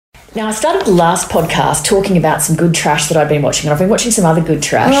Now, I started the last podcast talking about some good trash that I'd been watching, and I've been watching some other good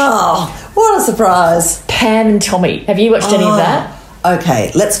trash. Oh, what a surprise. Pam and Tommy. Have you watched any of that?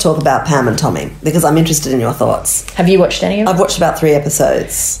 Okay, let's talk about Pam and Tommy, because I'm interested in your thoughts. Have you watched any of it? I've watched about 3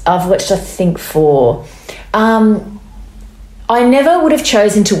 episodes. I've watched, I think, 4. I never would have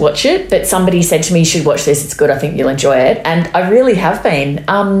chosen to watch it, but somebody said to me, you should watch this, it's good, I think you'll enjoy it. And I really have been.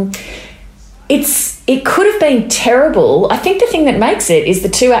 It could have been terrible. I think the thing that makes it is the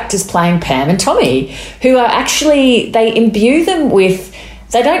 2 actors playing Pam and Tommy, who are actually, they imbue them with,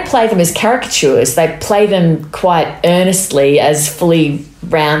 they don't play them as caricatures, they play them quite earnestly as fully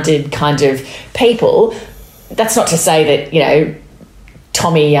rounded kind of people. That's not to say that, you know,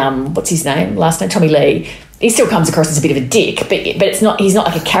 Tommy, what's his name? Last name? Tommy Lee. He still comes across as a bit of a dick, but it's not. He's not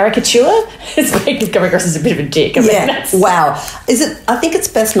like a caricature. He's coming across as a bit of a dick. I mean, wow. Is it? I think it's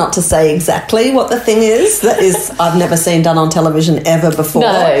best not to say exactly what the thing is. That is, I've never seen done on television ever before.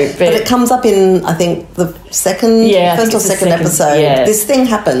 No, but it comes up in, I think, the first or second episode. Yeah. This thing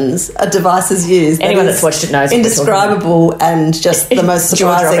happens. A device is used. Anyone that's watched it knows. Indescribable and just the most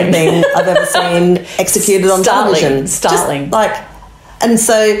surprising thing I've ever seen executed on television. Startling. And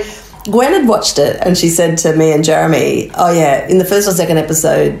so Gwen had watched it and she said to me and Jeremy, oh yeah, in the first or second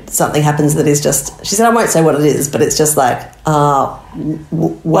episode something happens that is just, she said, I won't say what it is, but it's just like, wow.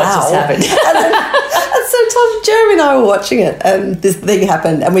 What just happened? and so Jeremy and I were watching it and this thing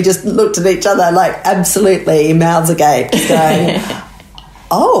happened and we just looked at each other like absolutely mouths agape going,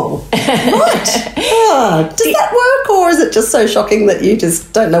 oh, right. Does that work, or is it just so shocking that you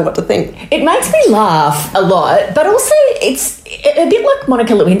just don't know what to think? It makes me laugh a lot, but also it's a bit like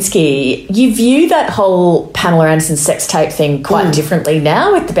Monica Lewinsky. You view that whole Pamela Anderson sex tape thing quite differently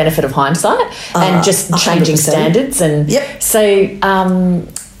now with the benefit of hindsight and just changing 100%. standards. And so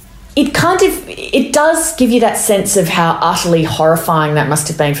it does give you that sense of how utterly horrifying that must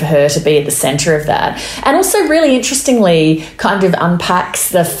have been for her to be at the centre of that. And also really interestingly kind of unpacks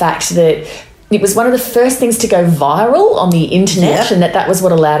the fact that it was one of the first things to go viral on the internet and that was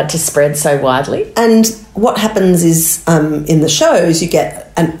what allowed it to spread so widely. And what happens is in the shows you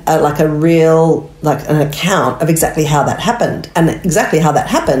get an account of exactly how that happened. And exactly how that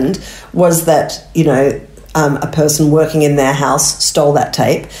happened was that, you know, a person working in their house stole that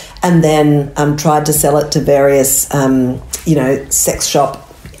tape and then tried to sell it to various, sex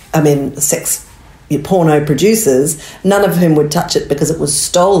porno producers, none of whom would touch it because it was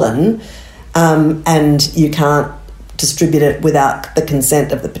stolen, and you can't distribute it without the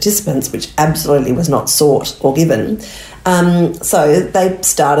consent of the participants, which absolutely was not sought or given. So they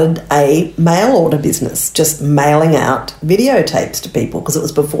started a mail order business, just mailing out videotapes to people because it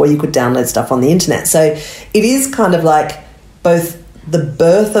was before you could download stuff on the internet. So it is kind of like both the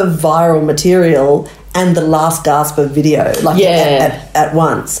birth of viral material and the last gasp of video, at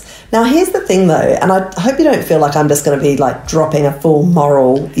once. Now, here's the thing, though, and I hope you don't feel like I'm just going to be, like, dropping a full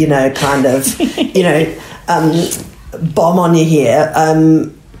moral, bomb on you here.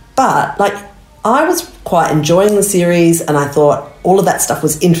 But, like, I was quite enjoying the series and I thought all of that stuff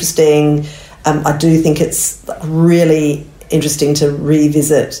was interesting. I do think it's really interesting to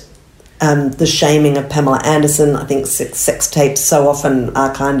revisit the shaming of Pamela Anderson. I think sex tapes so often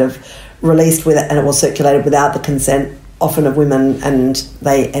are kind of released with it and it was circulated without the consent often of women, and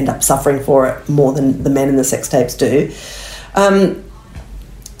they end up suffering for it more than the men in the sex tapes do.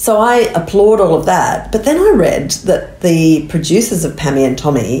 So I applaud all of that. But then I read that the producers of Pammy and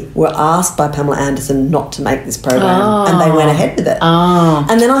Tommy were asked by Pamela Anderson not to make this program and they went ahead with it.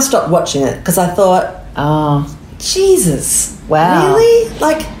 And then I stopped watching it because I thought, Jesus, wow. Really?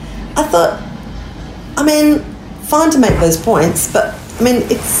 Like, I thought, I mean, fine to make those points, but, I mean,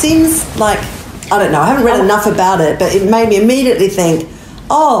 it seems like, I don't know, I haven't read enough about it, but it made me immediately think,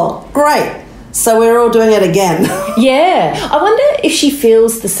 oh, great. So we're all doing it again. Yeah. I wonder if she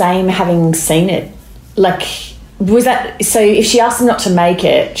feels the same having seen it. Like, was that... So if she asked them not to make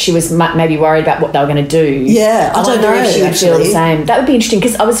it, she was maybe worried about what they were going to do. Yeah, I don't know if she would feel the same. That would be interesting,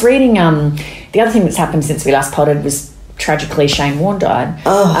 because I was reading... the other thing that's happened since we last potted was... tragically Shane Warne died.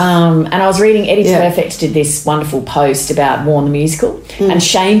 And I was reading Eddie Perfect did this wonderful post about Warne the musical, and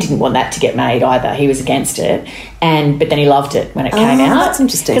Shane didn't want that to get made either. He was against it, but then he loved it when it came out. That's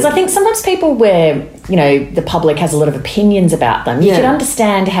interesting. Because I think sometimes people where, you know, the public has a lot of opinions about them, you can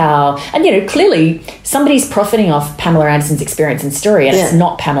understand how, and, you know, clearly somebody's profiting off Pamela Anderson's experience and story, and it's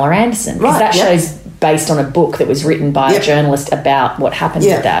not Pamela Anderson. Because that show's based on a book that was written by a journalist about what happened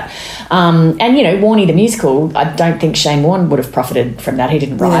with that. And, you know, Warnie the musical, I don't think Shane Warne would have profited from that. He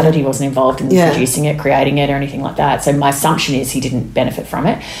didn't write it. He wasn't involved in producing it, creating it or anything like that. So my assumption is he didn't benefit from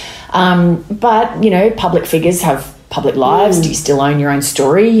it. But, you know, public figures have public lives? Do you still own your own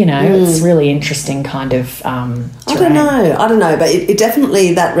story? You know, it's really interesting kind of I don't know, but it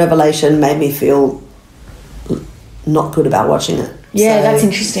definitely, that revelation made me feel not good about watching it. Yeah, So- that's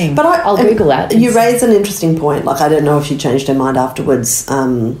interesting. But I'll Google that. You raise an interesting point. Like, I don't know if she changed her mind afterwards.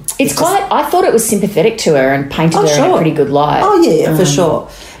 It's quite. I thought it was sympathetic to her and painted her in a pretty good light. Oh yeah, for sure.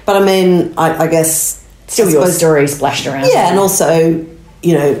 But I mean, I guess Still, your story splashed around. Yeah, and also,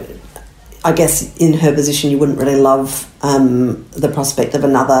 you know, I guess in her position, you wouldn't really love the prospect of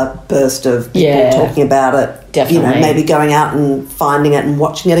another burst of people talking about it. Definitely. You know, maybe going out and finding it and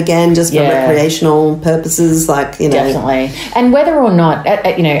watching it again just for recreational purposes, like, you know. Definitely. And whether or not,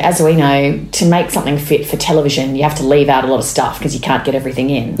 you know, as we know, to make something fit for television, you have to leave out a lot of stuff because you can't get everything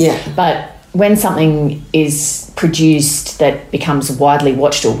in. Yeah. But when something is produced that becomes widely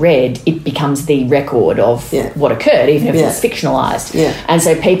watched or read, it becomes the record of what occurred, even if it's fictionalised. Yeah. And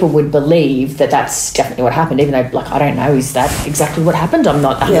so people would believe that that's definitely what happened, even though, like, I don't know, is that exactly what happened? I'm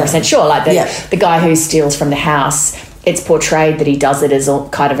not 100% sure. Like, the guy who steals from the house, it's portrayed that he does it as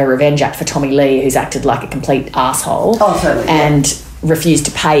kind of a revenge act for Tommy Lee, who's acted like a complete asshole. Oh, totally. And refused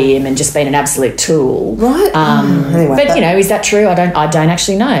to pay him and just been an absolute tool. Right. Anyway, but, you know, is that true? I don't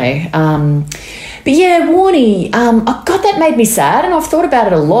actually know. But yeah, Warnie, oh God, that made me sad, and I've thought about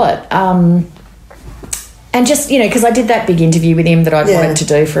it a lot. And just, you know, because I did that big interview with him that I'd wanted to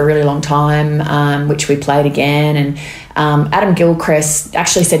do for a really long time, which we played again. And Adam Gilchrist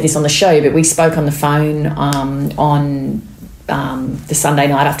actually said this on the show, but we spoke on the phone on the Sunday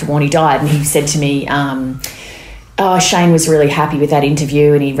night after Warnie died, and he said to me, Shane was really happy with that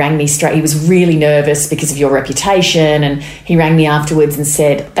interview, and he rang me straight. He was really nervous because of your reputation, and he rang me afterwards and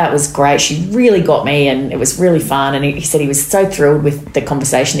said, that was great. She really got me, and it was really fun. And he said he was so thrilled with the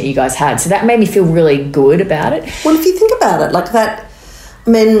conversation that you guys had. So that made me feel really good about it. Well, if you think about it, like that, I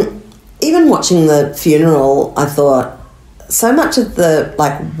mean, even watching the funeral, I thought so much of the,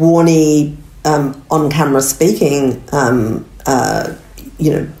 like, Warnie on-camera speaking,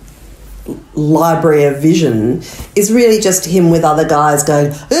 you know, library of vision is really just him with other guys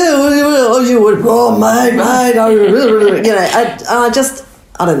going, oh, you would, oh, mate, you know,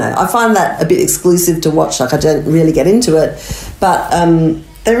 I don't know. I find that a bit exclusive to watch. Like, I don't really get into it. But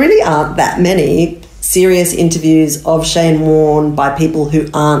there really aren't that many serious interviews of Shane Warne by people who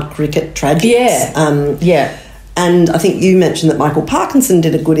aren't cricket tragics. Yeah. And I think you mentioned that Michael Parkinson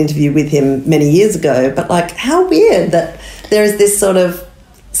did a good interview with him many years ago. But, like, how weird that there is this sort of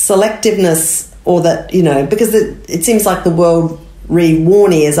selectiveness, or that, you know, because it seems like the world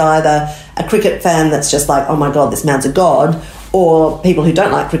re-Warnie is either a cricket fan that's just like, oh my God, this man's a god, or people who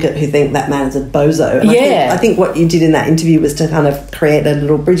don't like cricket who think that man is a bozo. And I think what you did in that interview was to kind of create a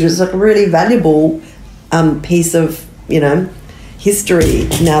little bridge. It's like a really valuable piece of, you know, history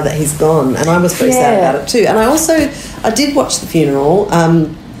now that he's gone. And I was very sad about it too. And I did watch the funeral,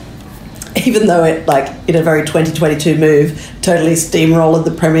 even though it, like, in a very 2022 move, totally steamrolled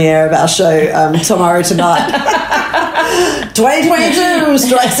the premiere of our show Tomorrow Tonight. 2022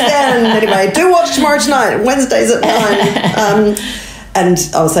 strikes again. Anyway, do watch Tomorrow Tonight, Wednesdays at 9. And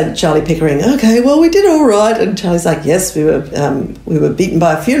I was saying to Charlie Pickering, okay, well, we did all right. And Charlie's like, yes, we were beaten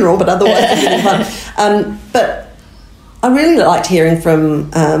by a funeral, but otherwise it was really fun. But I really liked hearing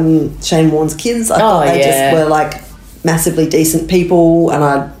from Shane Warne's kids. I thought they just were, like, massively decent people, and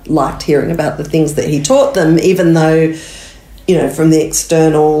I liked hearing about the things that he taught them, even though, you know, from the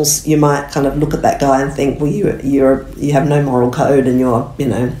externals you might kind of look at that guy and think, well, you have no moral code, and you're, you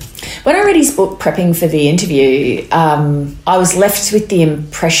know. When I read his book prepping for the interview, I was left with the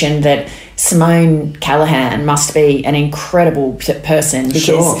impression that Simone Callaghan must be an incredible person,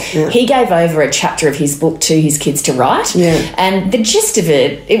 because he gave over a chapter of his book to his kids to write. And the gist of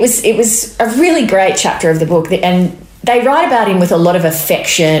it was a really great chapter of the book, and they write about him with a lot of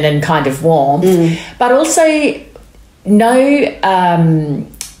affection and kind of warmth, but also no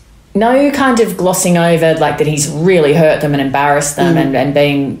kind of glossing over, like, that he's really hurt them and embarrassed them and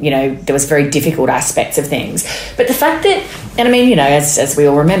being, you know, there was very difficult aspects of things. But the fact that, and I mean, you know, as we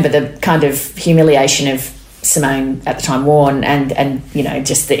all remember, the kind of humiliation of Simone at the time, Warne, and you know,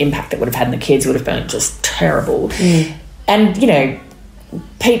 just the impact that would have had on the kids would have been just terrible. And, you know,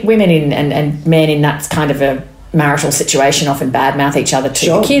 women and men in that kind of a marital situation often badmouth each other to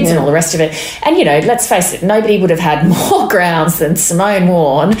the kids and all the rest of it. And, you know, let's face it, nobody would have had more grounds than Simone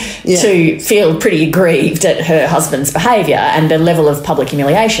Warne to feel pretty aggrieved at her husband's behaviour and the level of public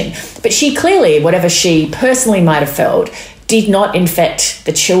humiliation. But she clearly, whatever she personally might have felt, did not infect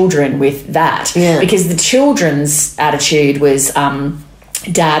the children with that, because the children's attitude was,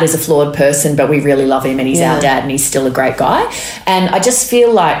 Dad is a flawed person, but we really love him, and he's our dad, and he's still a great guy. And I just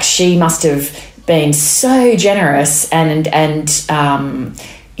feel like she must have been so generous and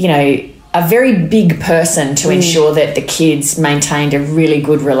you know, a very big person to ensure that the kids maintained a really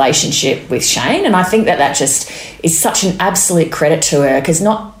good relationship with Shane. And I think that just is such an absolute credit to her, because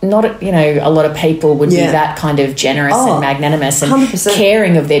not you know, a lot of people would be that kind of generous and magnanimous and 100%.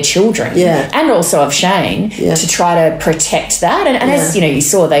 caring of their children and also of Shane to try to protect that. And as, you know, you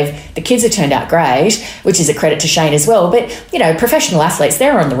saw, the kids have turned out great, which is a credit to Shane as well. But, you know, professional athletes,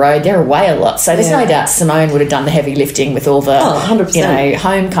 they're on the road, they're away a lot. So there's no doubt Simone would have done the heavy lifting with all the, 100%. you know,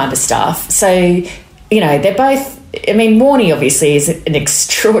 home kind of stuff. So, you know, they're both, I mean, Warnie obviously is an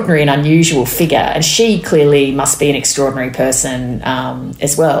extraordinary and unusual figure, and she clearly must be an extraordinary person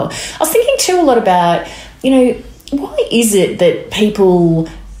as well. I was thinking too a lot about, you know, why is it that people,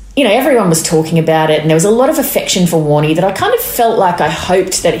 you know, everyone was talking about it and there was a lot of affection for Warnie that I kind of felt like I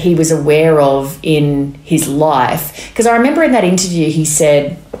hoped that he was aware of in his life. Because I remember in that interview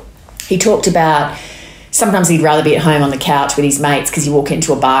he talked about sometimes he'd rather be at home on the couch with his mates because you walk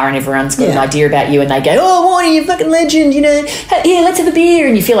into a bar and everyone's got an idea about you and they go, oh, Warnie, you're a fucking legend, you know, yeah, let's have a beer.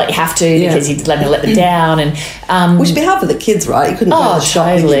 And you feel like you have to because you'd let them down. And which would be hard for the kids, right? You couldn't go to the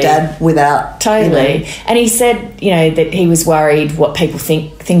shop with your dad without... Totally. You know. And he said, you know, that he was worried what people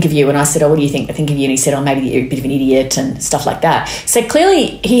think of you. And I said, oh, what do you think they think of you? And he said, oh, maybe you're a bit of an idiot and stuff like that. So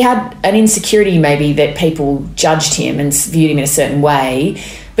clearly he had an insecurity maybe that people judged him and viewed him in a certain way.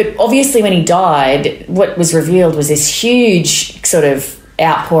 But obviously when he died, what was revealed was this huge sort of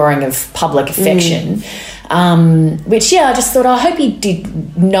outpouring of public affection, which, I just thought, I hope he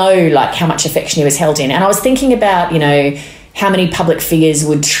did know, like, how much affection he was held in. And I was thinking about, you know, how many public figures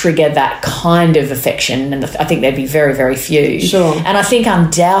would trigger that kind of affection, and I think there'd be very, very few. Sure. And I think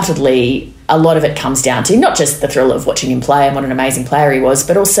undoubtedly a lot of it comes down to not just the thrill of watching him play and what an amazing player he was,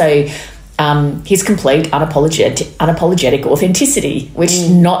 but also his complete unapologetic authenticity, which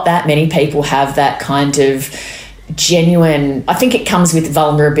not that many people have. That kind of genuine, I think it comes with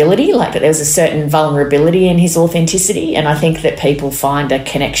vulnerability, like that there was a certain vulnerability in his authenticity, and I think that people find a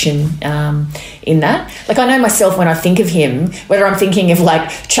connection in that. Like, I know myself when I think of him, whether I'm thinking of like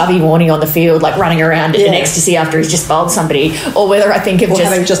chubby Warnie on the field, like running around in ecstasy after he's just bowled somebody, or whether I think of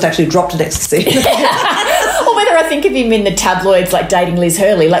having just actually dropped an ecstasy. Or whether I think of him in the tabloids, like dating Liz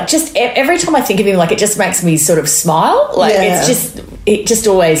Hurley, like just every time I think of him, like it just makes me sort of smile. Like it just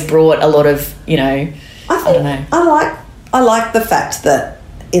always brought a lot of, you know, I don't know. I like the fact that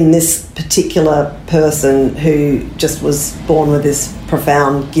in this particular person who just was born with this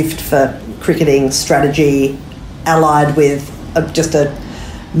profound gift for cricketing strategy, allied with just a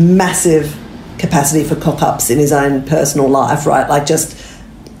massive capacity for cock-ups in his own personal life, right? Like, just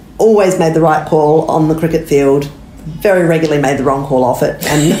always made the right call on the cricket field, very regularly made the wrong call off it.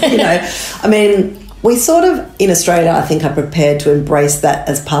 And, you know, I mean, we sort of, in Australia, I think, are prepared to embrace that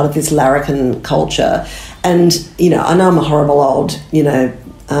as part of this larrikin culture. And, you know, I know I'm a horrible old, you know,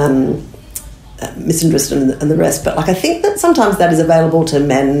 misinterest and the rest, but, like, I think that sometimes that is available to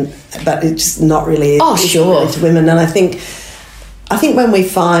men, but it's just not really, really to women. And I think when we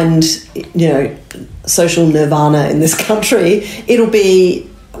find, you know, social nirvana in this country,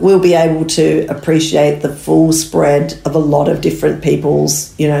 we'll be able to appreciate the full spread of a lot of different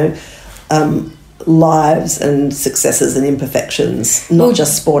people's, you know, lives and successes and imperfections, not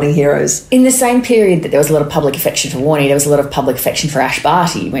just sporting heroes. In the same period that there was a lot of public affection for Warnie, there was a lot of public affection for Ash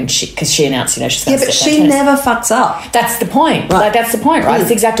Barty because she announced, you know, she's going to but she never fucks up. That's the point. Right. Like, that's the point, right? It's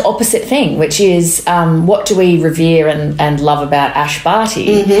the exact opposite thing, which is what do we revere and love about Ash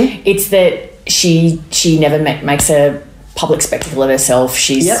Barty? It's that she never makes a public spectacle of herself.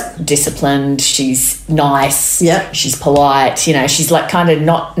 She's disciplined, she's nice, she's polite, you know, she's like kind of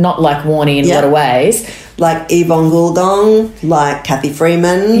not like Warnie in a lot of ways. Like Yvonne Goolgong, like Kathy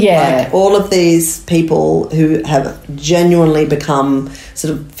Freeman, like all of these people who have genuinely become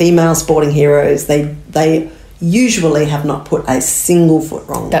sort of female sporting heroes. They usually have not put a single foot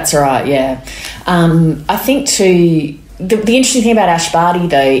wrong. That's right, yeah. I think too, the interesting thing about Ash Barty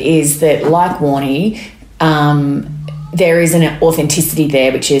though is that, like Warnie, there is an authenticity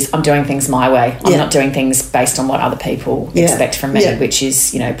there, which is I'm doing things my way. I'm not doing things based on what other people expect from me, which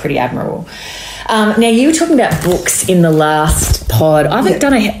is, you know, pretty admirable. Now, you were talking about books in the last pod. I haven't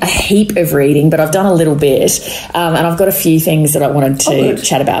done a heap of reading, but I've done a little bit, and I've got a few things that I wanted to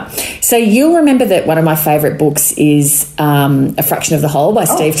chat about. So you'll remember that one of my favourite books is A Fraction of the Whole by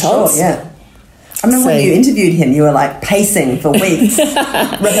Steve Toltz. Sure, yeah. I remember when you interviewed him, you were like pacing for weeks,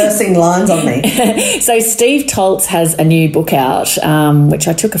 rehearsing lines on me. So Steve Toltz has a new book out, which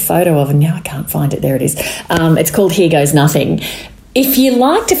I took a photo of and now I can't find it. There it is. It's called Here Goes Nothing. If you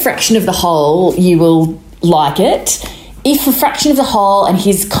liked A Fraction of the Whole, you will like it. If A Fraction of the Whole and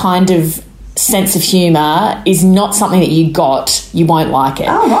his kind of sense of humour is not something that you won't like it.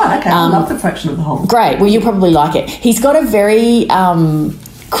 Oh, right, okay. I love the fraction of the whole. Great. Well, you'll probably like it. He's got a very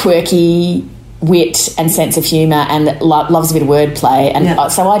quirky wit and sense of humour and loves a bit of wordplay.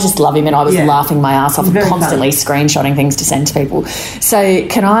 And so I just love him, and I was laughing my ass off and constantly screenshotting things to send to people. So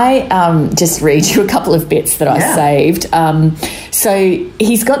can I just read you a couple of bits that I saved? So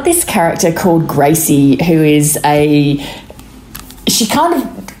he's got this character called Gracie who is she kind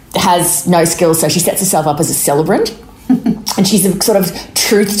of has no skills, so she sets herself up as a celebrant. And she's a sort of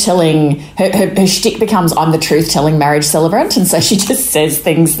truth-telling, her shtick becomes, I'm the truth-telling marriage celebrant, and so she just says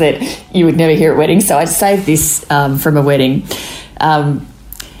things that you would never hear at weddings. So I saved this from a wedding.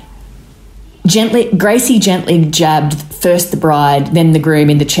 Gracie gently jabbed first the bride, then the groom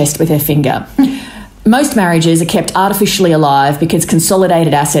in the chest with her finger. Most marriages are kept artificially alive because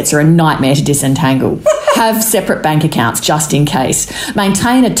consolidated assets are a nightmare to disentangle. Have separate bank accounts just in case.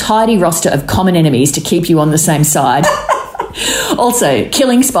 Maintain a tidy roster of common enemies to keep you on the same side. Also,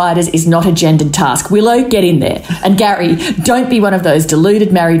 killing spiders is not a gendered task. Willow, get in there. And Gary, don't be one of those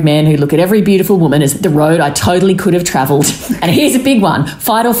deluded married men who look at every beautiful woman as the road I totally could have travelled. And here's a big one.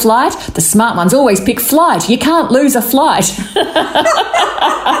 Fight or flight? The smart ones always pick flight. You can't lose a flight.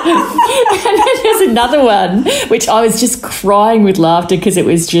 And then there's another one, which I was just crying with laughter because it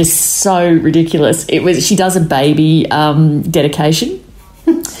was just so ridiculous. She does a baby dedication.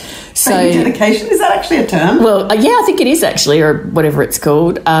 So, baby dedication? Is that actually a term? Well, yeah, I think it is actually, or whatever it's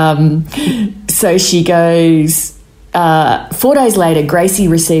called. So she goes, 4 days later, Gracie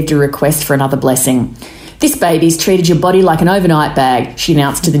received a request for another blessing. This baby's treated your body like an overnight bag, she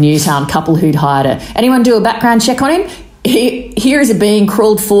announced to the news-harmed couple who'd hired her. Anyone do a background check on him? Here is a being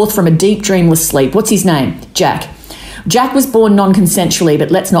crawled forth from a deep dreamless sleep. What's his name? Jack. Jack was born non-consensually,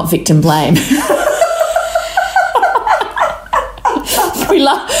 but let's not victim blame.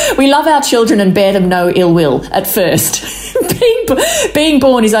 We love our children and bear them no ill will at first. Being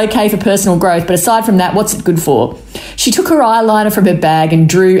born is okay for personal growth, but aside from that, what's it good for? She took her eyeliner from her bag and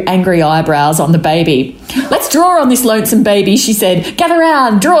drew angry eyebrows on the baby. Let's draw on this lonesome baby, she said. Gather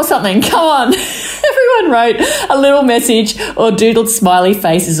round, draw something, come on. Everyone wrote a little message or doodled smiley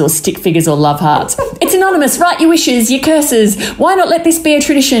faces or stick figures or love hearts. It's anonymous. Write your wishes, your curses. Why not let this be a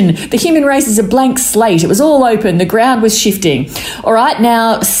tradition? The human race is a blank slate. It was all open. The ground was shifting. All right,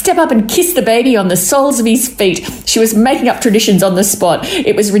 now step up and kiss the baby on the soles of his feet. She was making up traditions on the spot.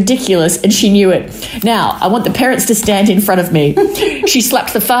 It was ridiculous and she knew it. Now, I want the parents to stand in front of me. She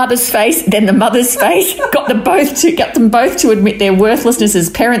slapped the father's face, then the mother's face, got them both to admit their worthlessness as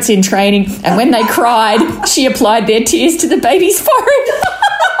parents in training, and when they cried, she applied their tears to the baby's forehead.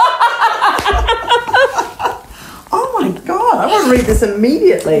 Oh my God, I want to read this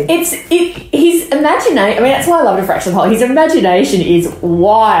immediately. His imagination, I mean, that's why I love A Fraction of the Whole. His imagination is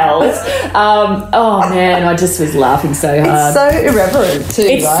wild. Oh man, I just was laughing so hard. It's so irreverent too.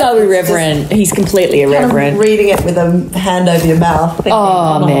 It's right? so irreverent. He's completely irreverent. Kind of reading it with a hand over your mouth. Thinking,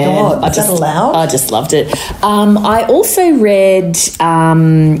 oh my man, God, is that allowed? I just loved it. I also read...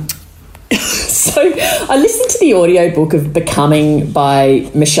 So I listened to the audiobook of Becoming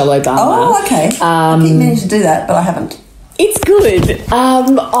by Michelle Obama. Oh, okay. I keep meaning to do that, but I haven't. It's good.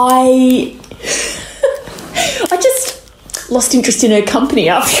 I just lost interest in her company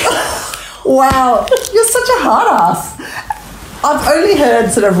after. Wow, you're such a hard ass. I've only heard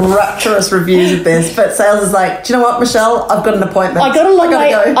sort of rapturous reviews of this, but sales is like, do you know what, Michelle? I've got an appointment. I got a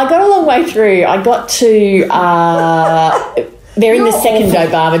long way through. I got to... they're in the second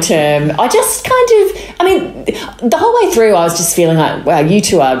Obama term. I just the whole way through I was just feeling like, wow, you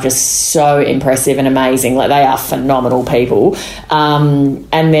two are just so impressive and amazing. Like, they are phenomenal people. And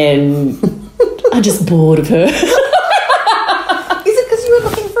then I'm just bored of her. Is it because you were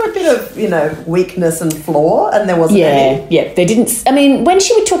looking for a bit of, weakness and flaw and there wasn't any? Yeah, they didn't... I mean, when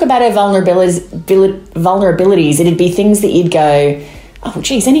she would talk about her vulnerabilities, it'd be things that you'd go... Oh,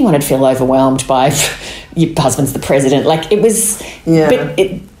 geez, anyone would feel overwhelmed by your husband's the president. Like, it was... Yeah. But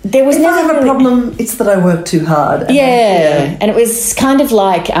there was never... I have a problem, it's that I work too hard. And it was kind of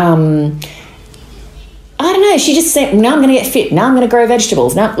like... I don't know, she just said, now I'm going to get fit, now I'm going to grow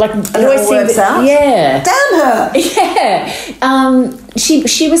vegetables. Now, like... And it all works out? Yeah. Damn her! Yeah.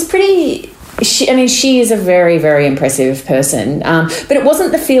 She was pretty... She is a very, very impressive person. But it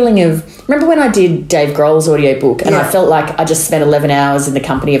wasn't the feeling of... Remember when I did Dave Grohl's audiobook and I felt like I just spent 11 hours in the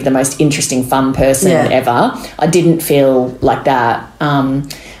company of the most interesting, fun person ever? I didn't feel like that.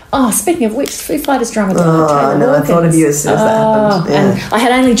 speaking of which, Foo Fighters drummer Oh, no, I thought of you as soon as that happened. Yeah. And I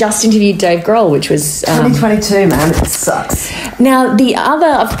had only just interviewed Dave Grohl, which was 2022, man. It sucks. Now,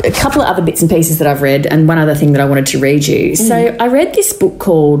 a couple of other bits and pieces that I've read, and one other thing that I wanted to read you. So I read this book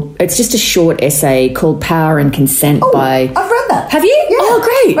called, it's just a short essay called Power and Consent by... I've read that. Have you? Yeah.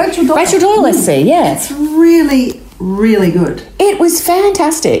 Oh, great. Rachel Doyle essay, yeah. It's really, really good. It was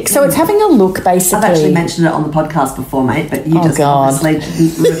fantastic. So it's having a look, basically... I've actually mentioned it on the podcast before, mate, but you just God. obviously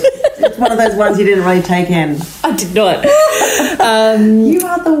didn't... It's one of those ones you didn't really take in. I did not. You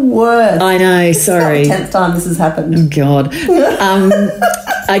are the worst. I know, sorry. It's not the 10th time this has happened. Oh, God.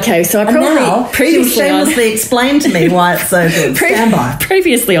 Okay, so I probably previously shamelessly explained to me why it's so good. Stand by.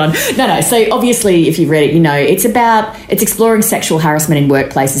 Previously on. No. So obviously, if you've read it, you know it's exploring sexual harassment in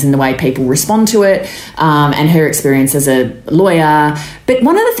workplaces and the way people respond to it, and her experience as a lawyer. But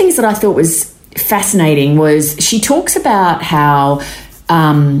one of the things that I thought was fascinating was she talks about how.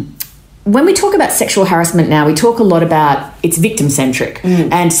 When we talk about sexual harassment now, we talk a lot about it's victim-centric.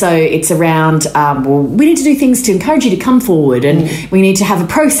 And so it's around, we need to do things to encourage you to come forward and we need to have a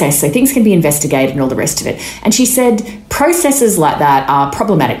process so things can be investigated and all the rest of it. And she said processes like that are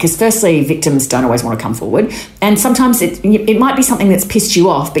problematic because firstly, victims don't always want to come forward. And sometimes it might be something that's pissed you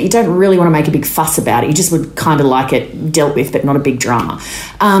off, but you don't really want to make a big fuss about it. You just would kind of like it dealt with, but not a big drama.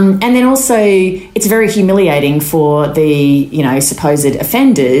 And then also it's very humiliating for the, supposed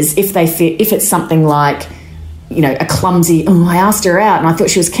offenders if it's something like, a clumsy, I asked her out and I thought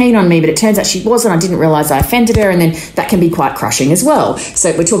she was keen on me, but it turns out she wasn't. I didn't realise I offended her. And then that can be quite crushing as well.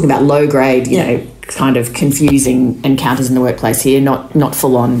 So we're talking about low grade, kind of confusing encounters in the workplace here, not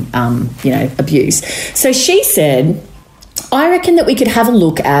full on, abuse. So she said, I reckon that we could have a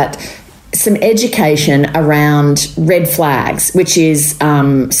look at some education around red flags, which is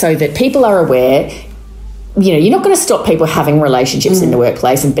so that people are aware. You're not going to stop people having relationships in the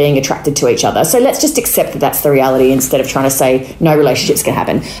workplace and being attracted to each other. So let's just accept that that's the reality instead of trying to say no relationships can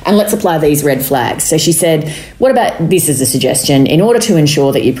happen. And let's apply these red flags. So she said, what about this as a suggestion? In order to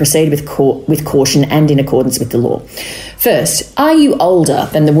ensure that you proceed with caution and in accordance with the law. First, are you older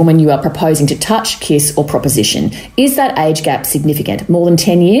than the woman you are proposing to touch, kiss or proposition? Is that age gap significant? More than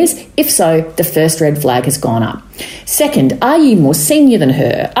 10 years? If so, the first red flag has gone up. Second, are you more senior than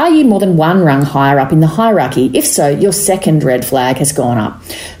her? Are you more than one rung higher up in the hierarchy? If so, your second red flag has gone up.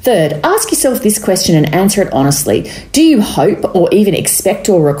 Third, ask yourself this question and answer it honestly. Do you hope or even expect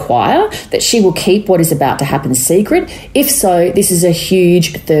or require that she will keep what is about to happen secret? If so, this is a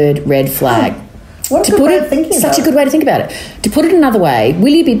huge third red flag. What a good way of thinking about it. Such a good way to think about it. To put it another way,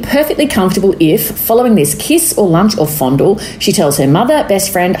 will you be perfectly comfortable if, following this kiss or lunch or fondle, she tells her mother, best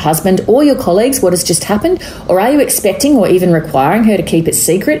friend, husband, or your colleagues what has just happened? Or are you expecting or even requiring her to keep it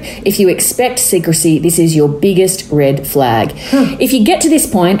secret? If you expect secrecy, this is your biggest red flag. If you get to this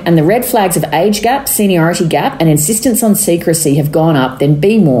point and the red flags of age gap, seniority gap, and insistence on secrecy have gone up, then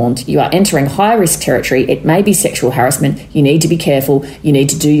be warned. You are entering high-risk territory. It may be sexual harassment. You need to be careful. You need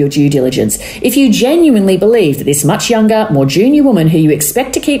to do your due diligence. If you genuinely believe that this much younger, more junior woman who you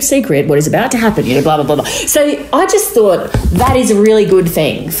expect to keep secret what is about to happen, blah, blah, blah, blah. So I just thought that is a really good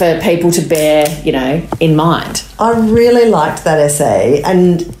thing for people to bear, in mind. I really liked that essay,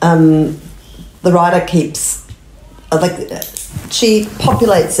 and the writer keeps, she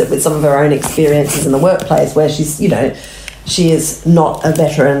populates it with some of her own experiences in the workplace where she's, she is not a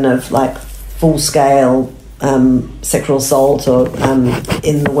veteran of full-scale sexual assault or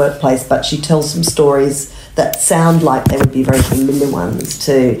in the workplace, but she tells some stories that sound like they would be very familiar ones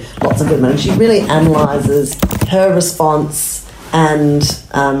to lots of women. And she really analyses her response and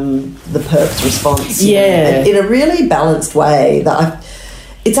the perp's response in a really balanced way that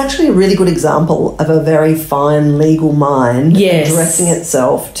it's actually a really good example of a very fine legal mind addressing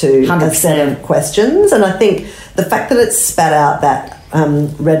itself to 100%. A set of questions. And I think the fact that it's spat out that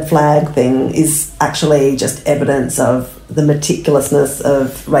red flag thing is actually just evidence of the meticulousness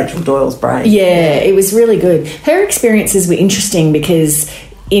of Rachel Doyle's brain. Yeah, it was really good. Her experiences were interesting because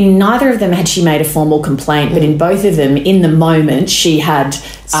in neither of them had she made a formal complaint, but in both of them, in the moment, she had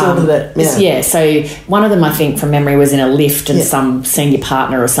sorted it. Yeah, so one of them, I think, from memory, was in a lift and some senior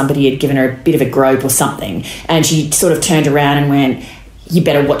partner or somebody had given her a bit of a grope or something, and she sort of turned around and went, you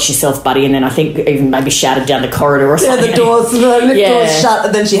better watch yourself, buddy. And then I think even maybe shouted down the corridor or something. Yeah, the doors shut,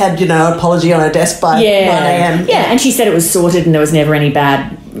 and then she had, an apology on her desk by 9 a.m. Yeah, and she said it was sorted and there was never any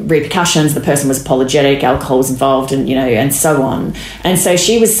bad repercussions. The person was apologetic, alcohol was involved, and, you know, and so on. And so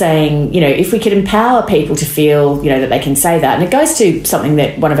she was saying, you know, if we could empower people to feel, you know, that they can say that. And it goes to something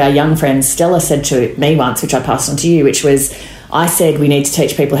that one of our young friends, Stella, said to me once, which I passed on to you, which was, I said we need to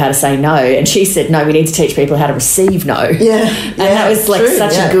teach people how to say no, and she said, no, we need to teach people how to receive no. Yeah. And that was like true,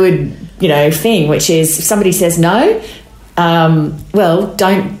 such a good, you know, thing, which is if somebody says no, well,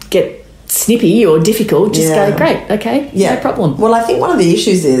 don't get snippy or difficult, just go, great, okay, no problem. Well, I think one of the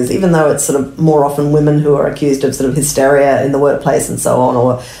issues is, even though it's sort of more often women who are accused of sort of hysteria in the workplace and so on,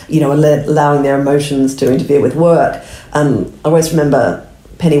 or, you know, allowing their emotions to interfere with work, I always remember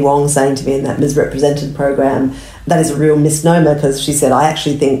Penny Wong saying to me in that Misrepresented program, that is a real misnomer, because she said, I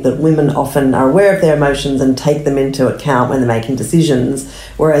actually think that women often are aware of their emotions and take them into account when they're making decisions,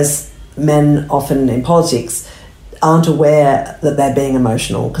 whereas men often in politics aren't aware that they're being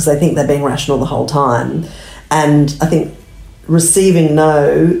emotional because they think they're being rational the whole time. And I think receiving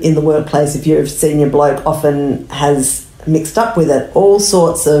no in the workplace, if you're a senior bloke, often has mixed up with it all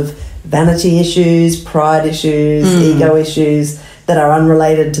sorts of vanity issues, pride issues, ego issues that are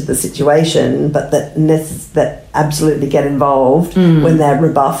unrelated to the situation, but that absolutely get involved when they're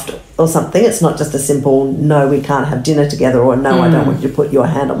rebuffed or something. It's not just a simple, no, we can't have dinner together, or no, I don't want you to put your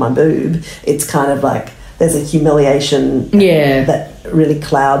hand on my boob. It's kind of like there's a humiliation that really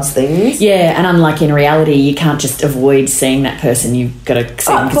clouds things. Yeah, and unlike in reality, you can't just avoid seeing that person. You've got to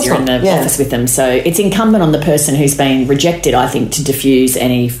see them because you're in the office with them. So it's incumbent on the person who's been rejected, I think, to diffuse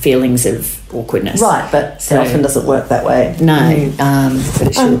any feelings of awkwardness. Right, but it often doesn't work that way. No, but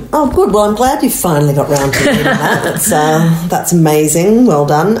it should. Oh, good. Well, I'm glad you finally got round to doing that. That's amazing. Well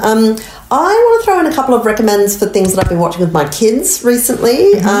done. I want to throw in a couple of recommends for things that I've been watching with my kids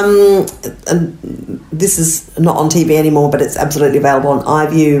recently. And this is not on TV anymore, but it's absolutely available on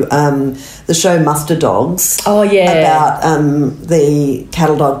iView. The show Muster Dogs. Oh, yeah. About the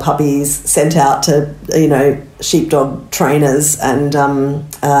cattle dog puppies sent out to, you know, sheepdog trainers, and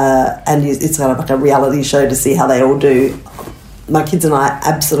it's kind of like a reality show to see how they all do. My kids and I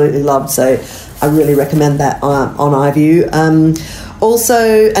absolutely loved, so I really recommend that on iView.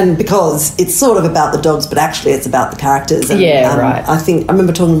 Also, and because it's sort of about the dogs, but actually it's about the characters. And, right. I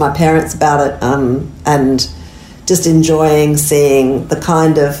remember talking to my parents about it, and just enjoying seeing the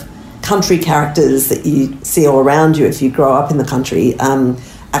kind of country characters that you see all around you if you grow up in the country,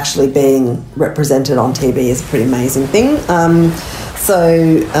 actually being represented on TV is a pretty amazing thing. And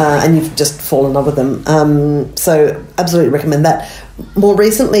you've just fall in love with them. So absolutely recommend that. More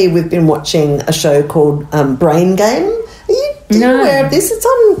recently, we've been watching a show called Brain Game. Are you aware of this? It's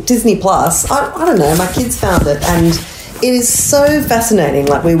on Disney Plus. I don't know. My kids found it, and it is so fascinating.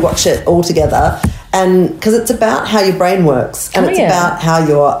 Like, we watch it all together, and because it's about how your brain works, and it's about how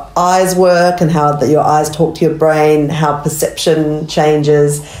your eyes work and how your eyes talk to your brain, how perception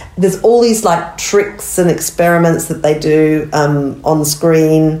changes. There's all these like tricks and experiments that they do on the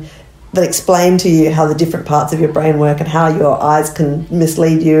screen that explain to you how the different parts of your brain work and how your eyes can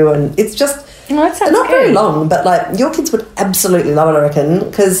mislead you, and it's just. They're not very long, but like your kids would absolutely love it, I reckon,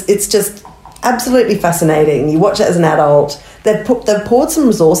 because it's just absolutely fascinating. You watch it as an adult. They've poured some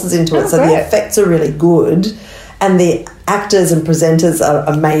resources into it, so the effects are really good, and the actors and presenters are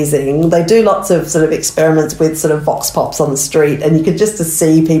amazing. They do lots of sort of experiments with sort of vox pops on the street, and you could just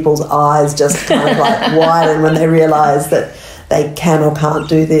see people's eyes just kind of like widen when they realise that they can or can't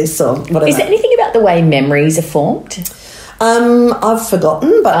do this or whatever. Is there anything about the way memories are formed? I've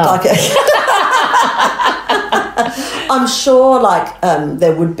forgotten, but I'm sure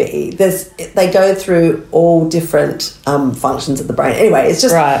there would be. They go through all different functions of the brain. Anyway, it's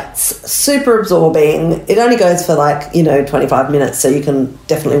just super absorbing. It only goes for 25 minutes, so you can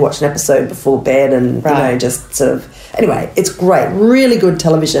definitely watch an episode before bed and just sort of. Anyway, it's great. Really good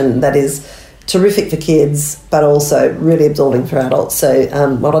television that is terrific for kids, but also really absorbing for adults. So,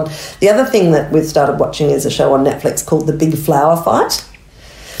 well done. The other thing that we've started watching is a show on Netflix called The Big Flower Fight.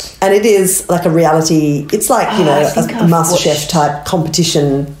 And it is like a reality, it's like, a MasterChef type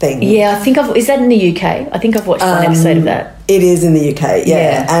competition thing. Yeah, is that in the UK? I think I've watched one episode of that. It is in the UK,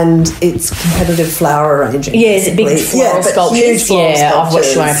 yeah. And it's competitive flower arranging. Yeah, is it big floral sculptures? Huge floral sculptures. I've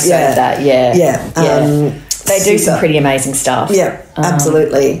watched one episode of that, Yeah. They do some pretty amazing stuff. Yeah,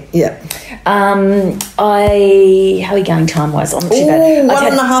 absolutely, yeah. How are we going time-wise?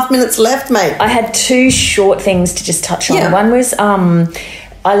 1.5 minutes left, mate. I had two short things to just touch on. Yeah. One was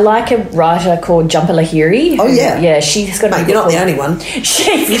I like a writer called Jhumpa Lahiri. Oh, yeah. Yeah, she's got a Mate, you're not the only one.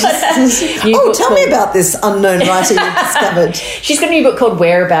 She's got a new book tell me about this unknown writer you've discovered. She's got a new book called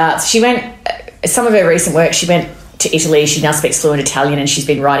Whereabouts. She went, some of her recent work, she went to Italy. She now speaks fluent Italian, and she's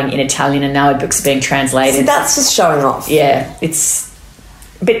been writing in Italian, and now her books are being translated. See, that's just showing off. Yeah, it's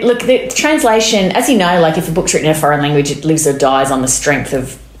but look, the translation, as you know, like if a book's written in a foreign language, it lives or dies on the strength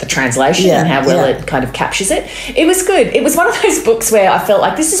of the translation and how well it kind of captures it. It was good. It was one of those books where I felt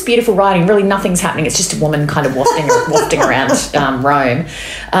like this is beautiful writing. Really, nothing's happening. It's just a woman kind of wafting around Rome.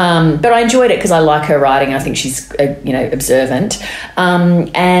 But I enjoyed it because I like her writing. I think she's observant.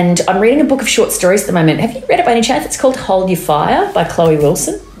 And I'm reading a book of short stories at the moment. Have you read it by any chance? It's called Hold Your Fire by Chloe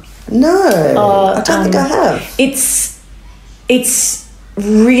Wilson. No, I don't think I have. It's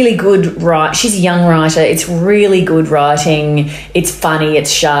really good she's a young writer. It's really good writing. It's funny,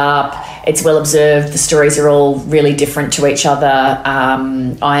 it's sharp, it's well observed. The stories are all really different to each other.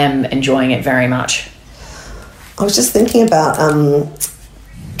 I am enjoying it very much. I was just thinking about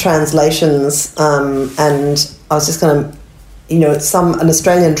translations, and I was just going to, an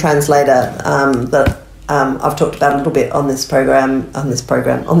Australian translator that I've talked about a little bit on this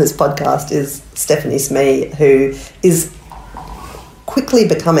podcast is Stephanie Smee, who is quickly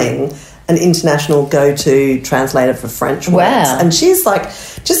becoming an international go-to translator for French words. Wow. And she's like,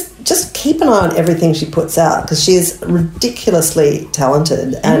 just keep an eye on everything she puts out, because she is ridiculously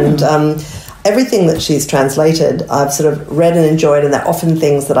talented. And everything that she's translated, I've sort of read and enjoyed, and they're often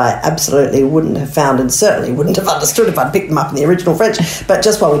things that I absolutely wouldn't have found and certainly wouldn't have understood if I'd picked them up in the original French. But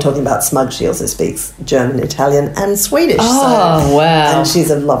just while we're talking about Smug, she also speaks German, Italian and Swedish. Oh, wow. And she's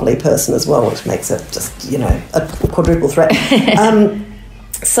a lovely person as well, which makes it just, a quadruple threat. Did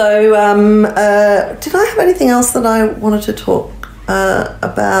I have anything else that I wanted to talk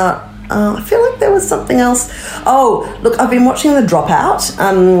about? I feel like there was something else. Oh, look, I've been watching The Dropout,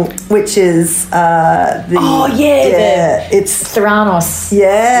 which is it's Theranos.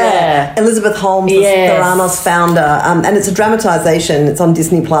 Yeah. Elizabeth Holmes, the Theranos founder, and it's a dramatisation. It's on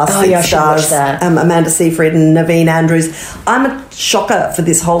Disney Plus. Oh, yeah, I should watch that. Amanda Seyfried and Naveen Andrews. I'm a shocker for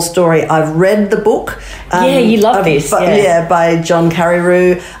this whole story. I've read the book. You love this. By John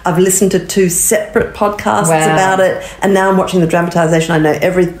Carreyrou. I've listened to 2 separate podcasts about it, and now I'm watching the dramatisation. I know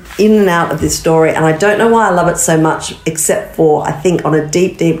every in and out of this story, and I don't know why I love it so much, except for I think on a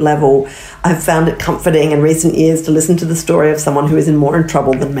deep, deep level, I've found it comforting in recent years to listen to the story of someone who is more in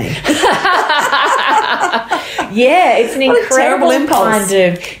trouble than me. Yeah, it's an incredible impulse. kind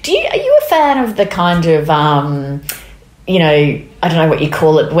of. Are you a fan of the kind of I don't know what you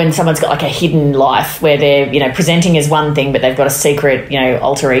call it, when someone's got like a hidden life where they're, presenting as one thing, but they've got a secret,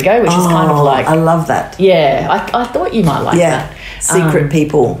 alter ego, which is kind of like... I love that. Yeah, I thought you might like that. Secret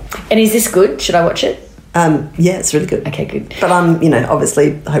people. And is this good? Should I watch it? Yeah, it's really good. Okay, good. But I'm,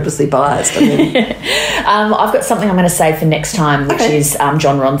 obviously hopelessly biased. I've got something I'm going to say for next time, which is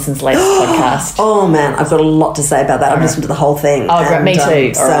John Ronson's latest podcast. Oh, man, I've got a lot to say about that. I've listened to the whole thing. Oh, great. Me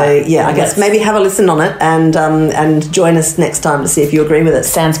too. I guess maybe have a listen on it and join us next time to see if you agree with it.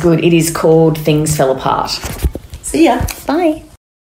 Sounds good. It is called Things Fell Apart. See ya. Bye.